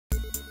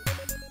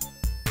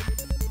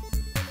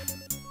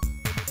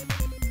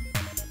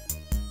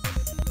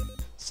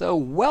So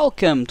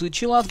welcome to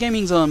Chill Out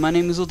Gaming Zone. My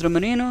name is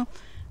Ultramarino,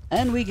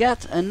 and we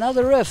got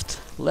another rift.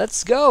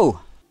 Let's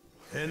go!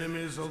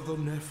 Enemies of the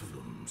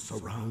Nephilim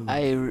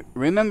surround.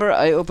 Remember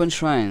I opened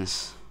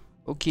shrines.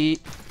 Okay.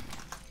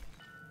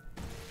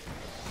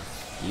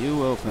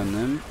 You open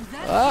them.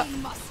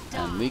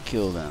 And we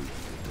kill them.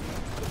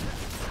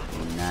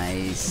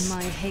 Nice.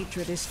 My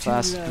hatred is too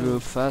low.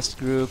 Fast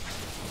group.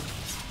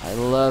 I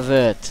love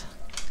it.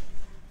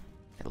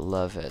 I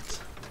love it.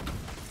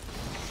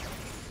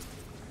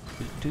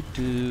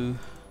 Okay,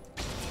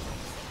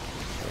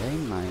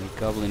 my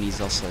goblin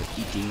is also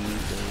eating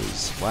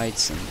those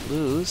whites and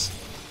blues.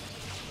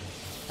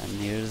 And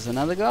here's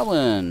another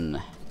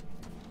goblin.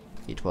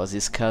 It was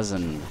his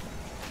cousin.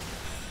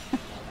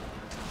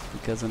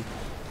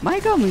 My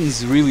goblin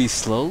is really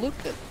slow. Look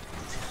at,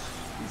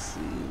 he's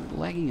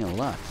lagging a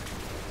lot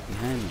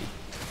behind me.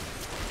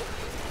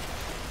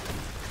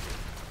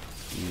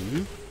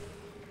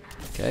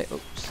 Okay,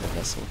 oops, a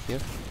vessel here.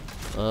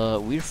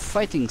 We're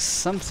fighting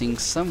something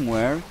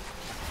somewhere,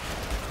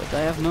 but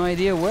I have no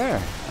idea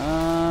where.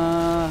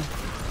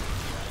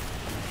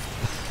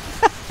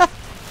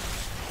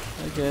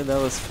 Okay,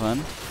 that was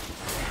fun.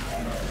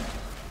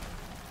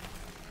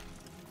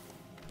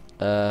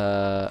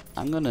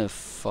 I'm gonna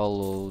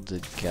follow the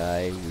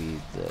guy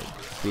with the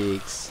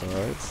big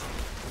swords.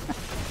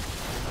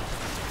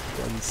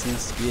 He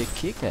seems to be a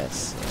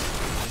kick-ass.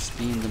 Just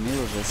be in the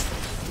middle of this,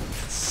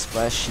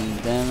 splashing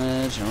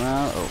damage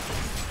around. Oh,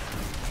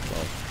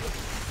 okay.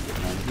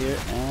 And here,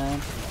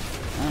 and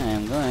I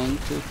am going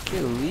to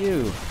kill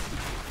you.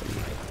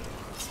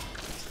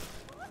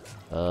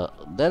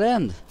 Dead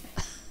end.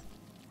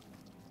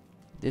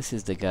 This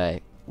is the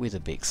guy with a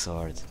big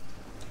sword.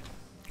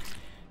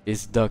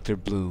 It's Dr.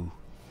 Blue.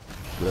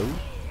 Blue?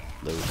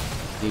 Blue.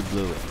 He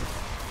blew it.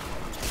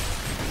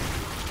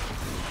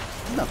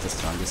 Not the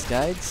strongest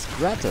guy, it's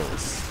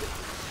Gratos.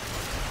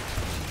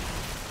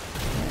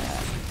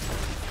 Yeah.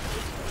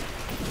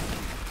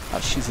 Oh,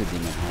 she's a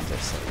demon hunter,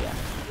 so yeah.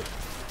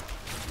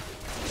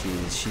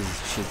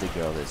 She's the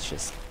girl that's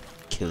just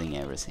killing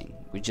everything.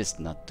 We're just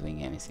not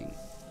doing anything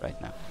right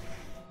now.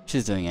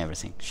 She's doing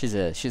everything. She's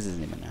a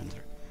demon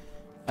hunter.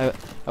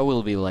 I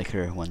will be like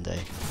her one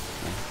day.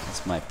 Yeah,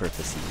 that's my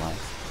purpose in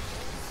life.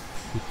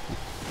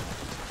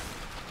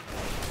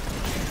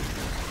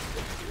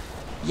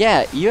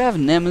 Yeah, you have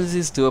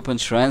nemesis to open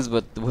shrines,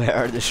 but where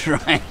are the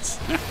shrines?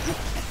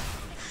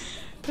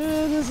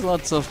 There's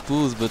lots of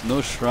pools, but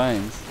no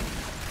shrines.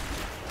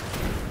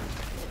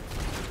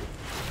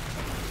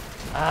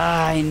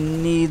 I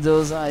need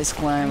those ice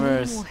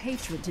climbers. I need more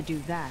hatred to do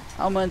that.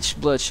 How much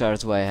blood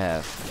shards do I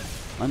have?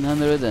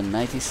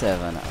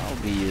 197.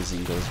 I'll be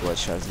using those blood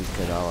shards with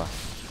Kadala.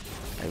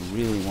 I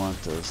really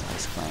want those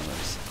ice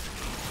climbers.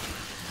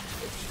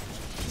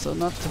 So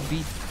not to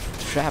be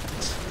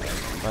trapped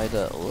by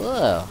the...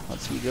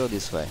 Let's go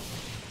this way.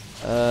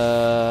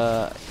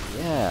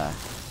 Yeah.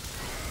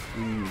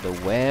 In the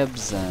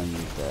webs and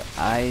the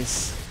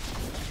ice.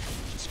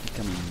 Just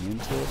become immune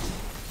to it.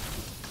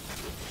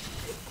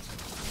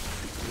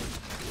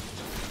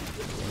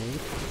 Okay,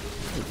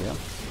 there we go.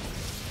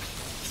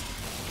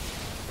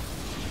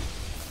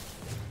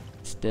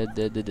 It's dead.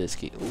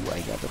 Ooh,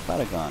 I got the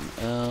Paragon.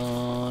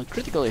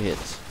 Critical hit.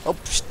 Oh,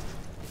 psst.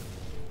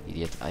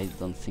 Idiot, I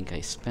don't think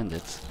I spend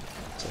it.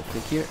 So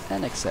click here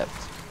and accept.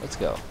 Let's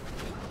go.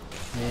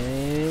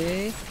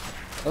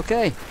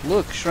 Okay,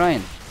 look,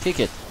 shrine. Kick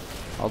it.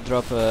 I'll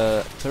drop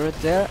a turret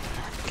there.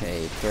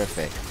 Okay,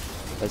 perfect.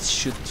 Let's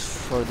shoot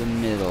for the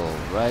middle,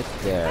 right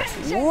there.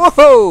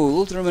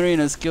 Whoa!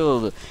 Ultramarina's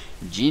killed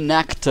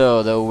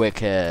Ginacto the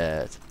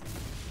Wicked.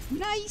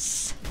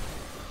 Nice!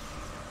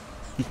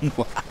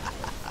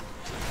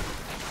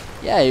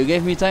 Yeah, you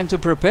gave me time to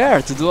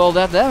prepare to do all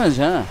that damage,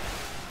 huh?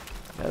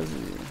 Let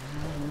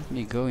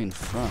me go in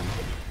front.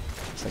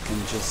 So I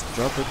can just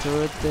drop a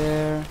turret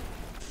there.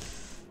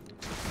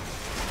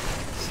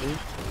 See?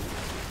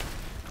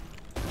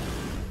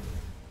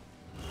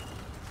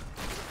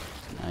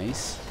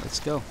 Nice. Let's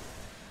go.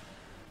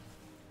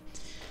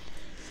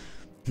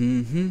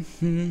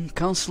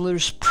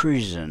 Counselor's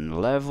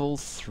Prison, level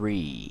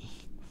 3.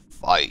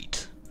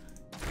 Fight.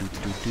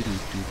 Okay.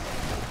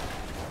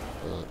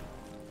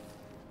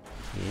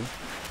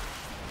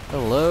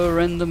 Hello,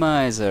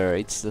 randomizer.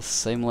 It's the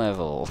same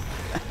level.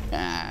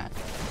 Okay,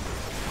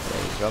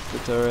 drop the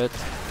turret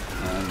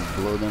and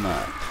blow them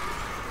up.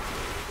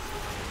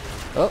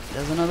 Oh,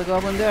 there's another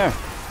goblin there.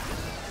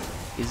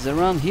 He's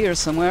around here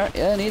somewhere,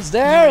 and he's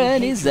there,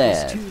 and he's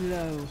dead. Too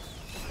low.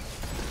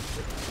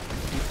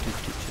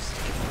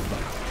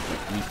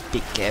 Let me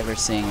pick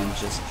everything and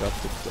just drop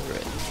the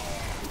turret.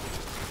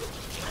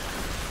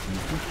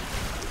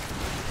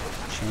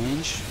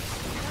 Change.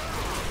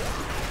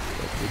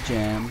 Got the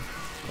jam.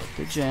 Got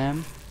the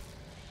jam.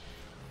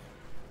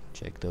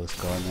 Check those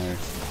corners.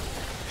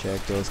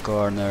 Check those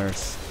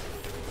corners.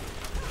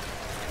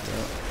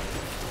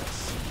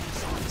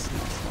 Nice.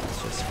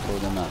 Just blow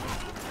them up.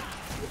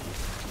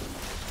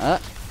 Ah,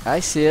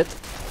 I see it.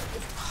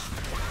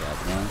 God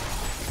damn.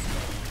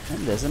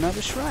 And there's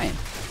another shrine.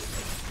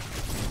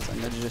 So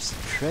I'm gonna just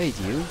trade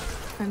you.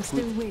 I'm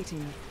still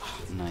waiting.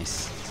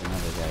 Nice, there's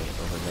another guy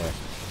over there.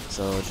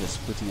 So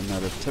just putting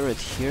another turret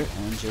here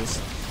and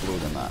just blow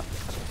them up.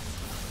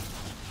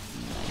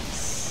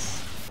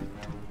 Nice.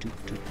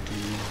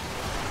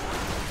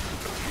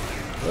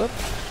 Whoop.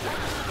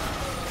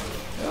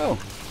 Oh!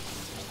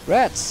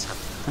 Rats!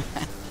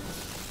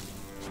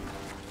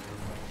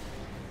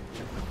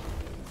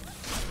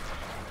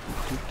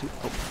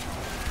 Oh.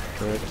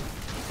 Turret.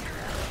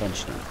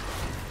 Punch them.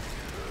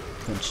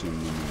 Punch them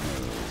in the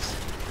nose.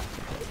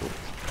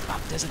 Oh,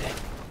 there's a guy.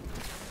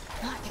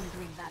 I can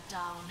bring that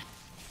down.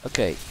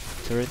 Okay,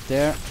 turret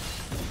there.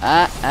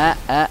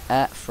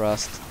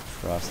 Frost.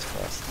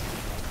 Frost.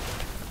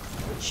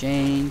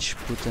 Change,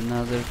 put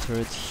another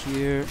turret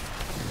here. I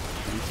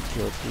need to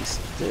kill at least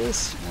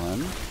this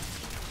one.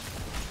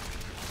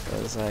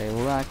 Because I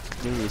lack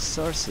the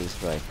resources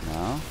right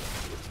now.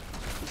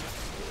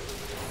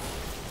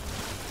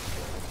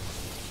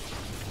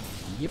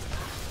 Yep.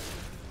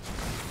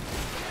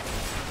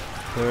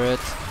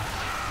 Turret.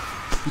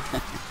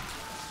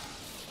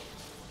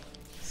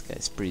 This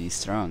guy's pretty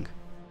strong.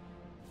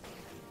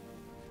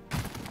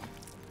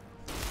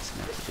 It's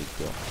not a big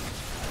deal.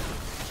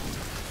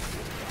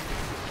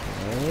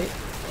 Okay.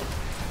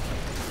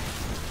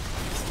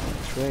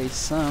 Trade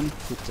some,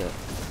 put a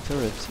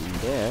turret in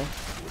there,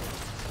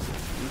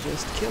 and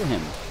just kill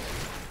him.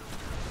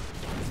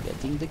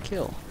 Getting the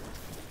kill.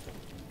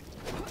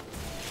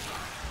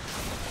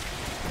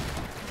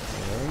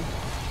 Okay.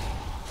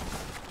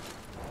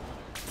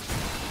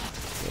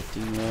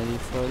 Getting ready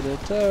for the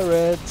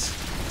turret.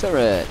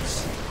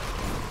 Turrets.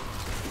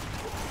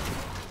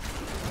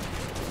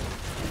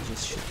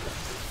 Just shoot that.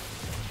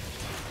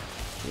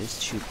 Just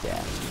shoot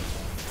that.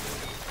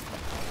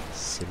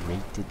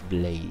 Serrated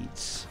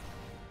blades.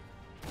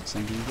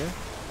 Something there?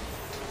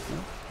 No?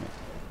 No.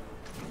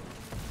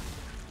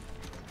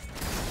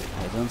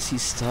 I don't see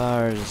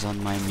stars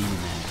on my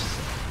minimaps.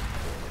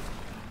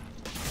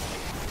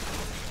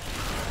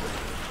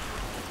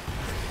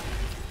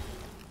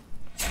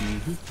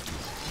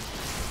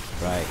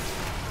 Right.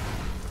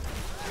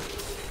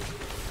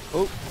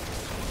 Oh!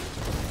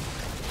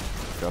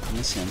 Dropping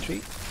a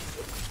sentry.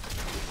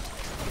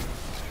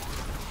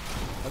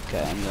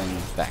 Okay, I'm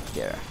going back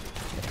there.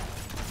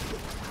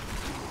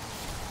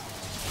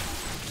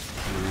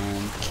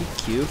 And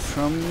kick you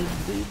from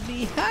the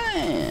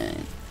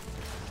behind.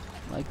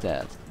 Like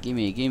that.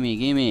 Gimme, gimme,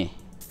 gimme.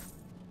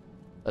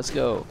 Let's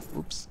go.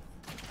 Oops.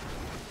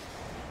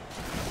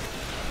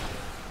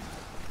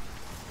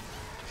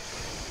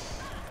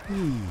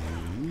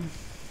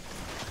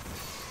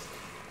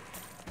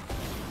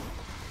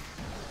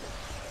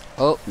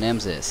 Oh,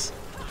 Nemesis.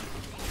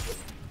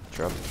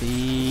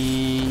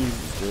 Dropping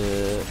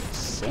the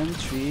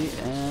sentry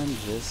and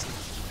just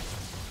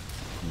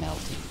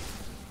melting.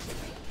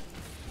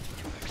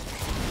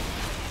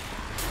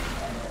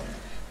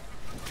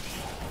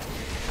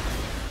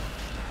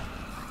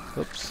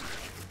 Oops.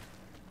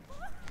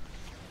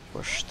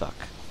 We're stuck.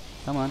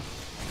 Come on.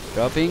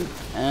 Dropping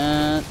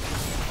and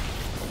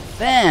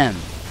bam!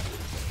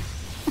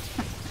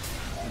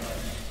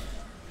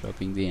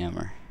 Dropping the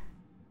hammer.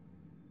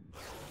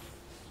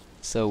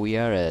 So we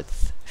are at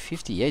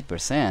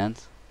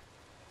 58%.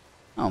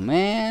 Oh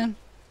man!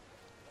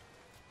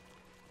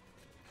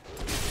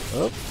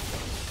 Oh,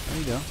 there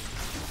you go.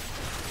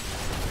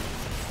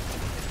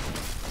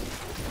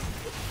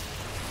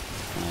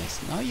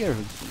 Nice. Now you're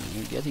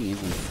getting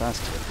even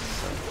faster.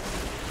 So.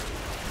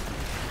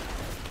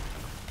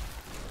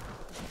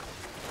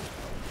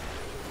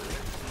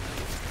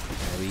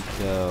 There we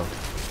go.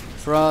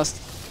 Frost,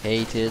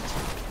 hate it.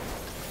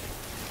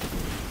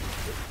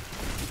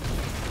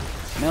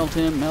 Melt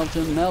him, melt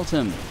him, melt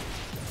him.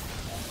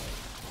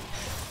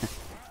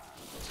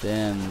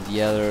 Then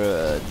the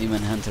other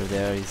demon hunter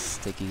there is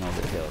taking all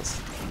the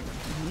kills.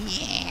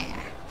 Yeah.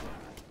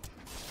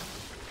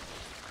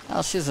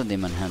 Well, she's a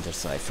demon hunter,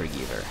 so I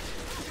forgive her.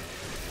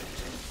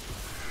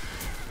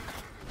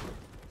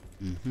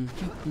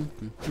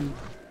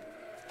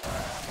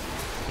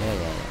 Yeah,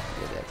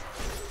 do that.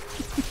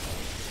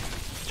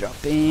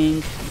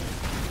 Dropping.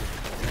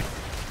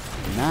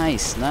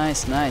 Nice,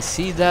 nice, nice.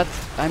 See that?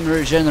 I'm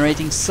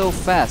regenerating so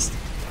fast.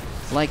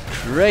 Like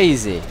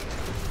crazy.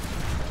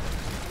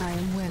 I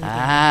am well.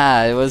 Ah,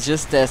 I was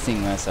just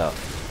testing myself.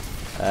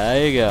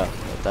 There you go.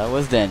 But that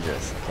was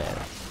dangerous. Okay.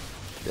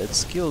 That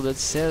skill that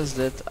says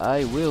that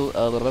I will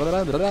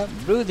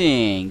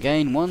brooding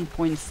gain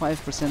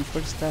 1.5%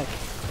 per stack.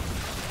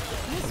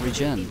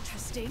 Regen.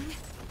 Interesting.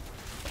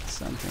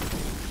 Something.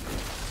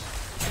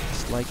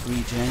 It's like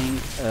regening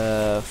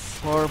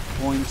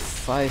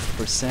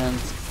 4.5%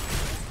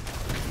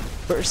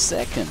 per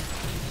second.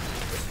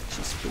 Which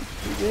is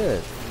pretty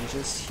good. I'm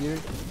just here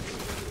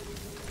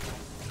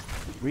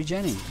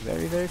regening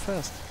very, very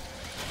fast.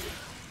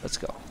 Let's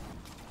go.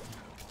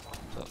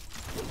 So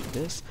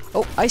this.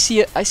 Oh, I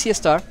see a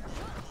star.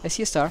 I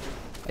see a star.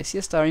 I see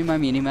a star in my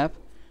minimap.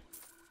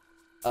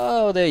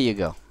 Oh, there you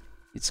go.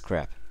 It's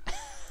crap.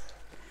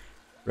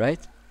 Right?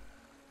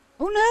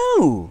 Oh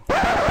no!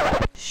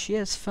 She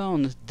has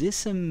found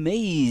this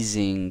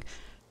amazing.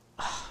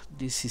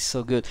 This is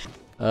so good.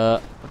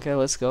 Okay,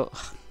 let's go.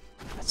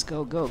 Let's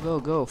go, go,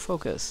 go, go.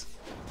 Focus.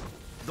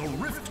 The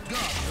Rift God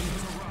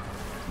has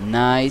arrived.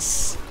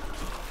 Nice.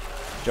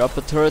 Drop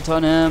a turret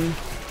on him.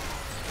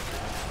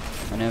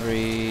 Whenever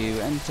he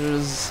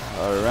enters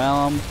our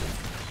realm.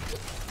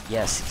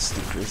 Yes, it's the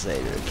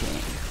Crusader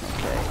King.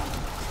 Okay.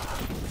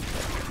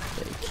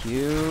 Thank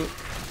you.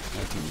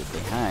 Like in the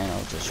behind,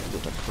 I'll just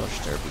put a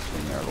cluster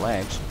between your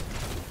legs.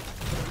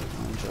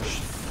 And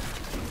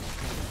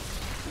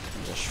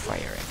just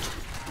fire it.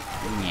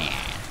 Yeah.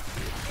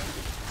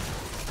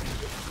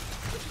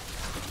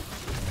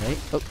 Okay.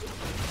 Oh.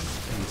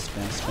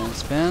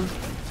 Spin.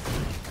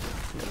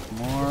 Get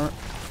more.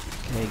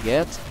 Okay,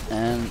 get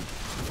and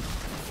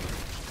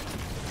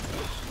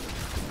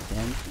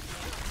then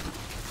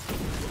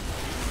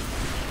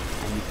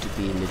I need to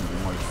be a little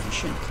more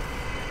efficient.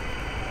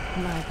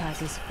 My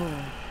pack is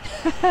full.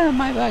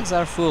 My bags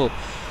are full.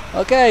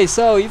 Okay,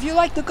 so if you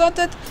like the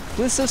content,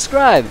 please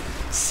subscribe.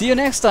 See you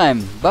next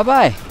time. Bye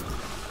bye.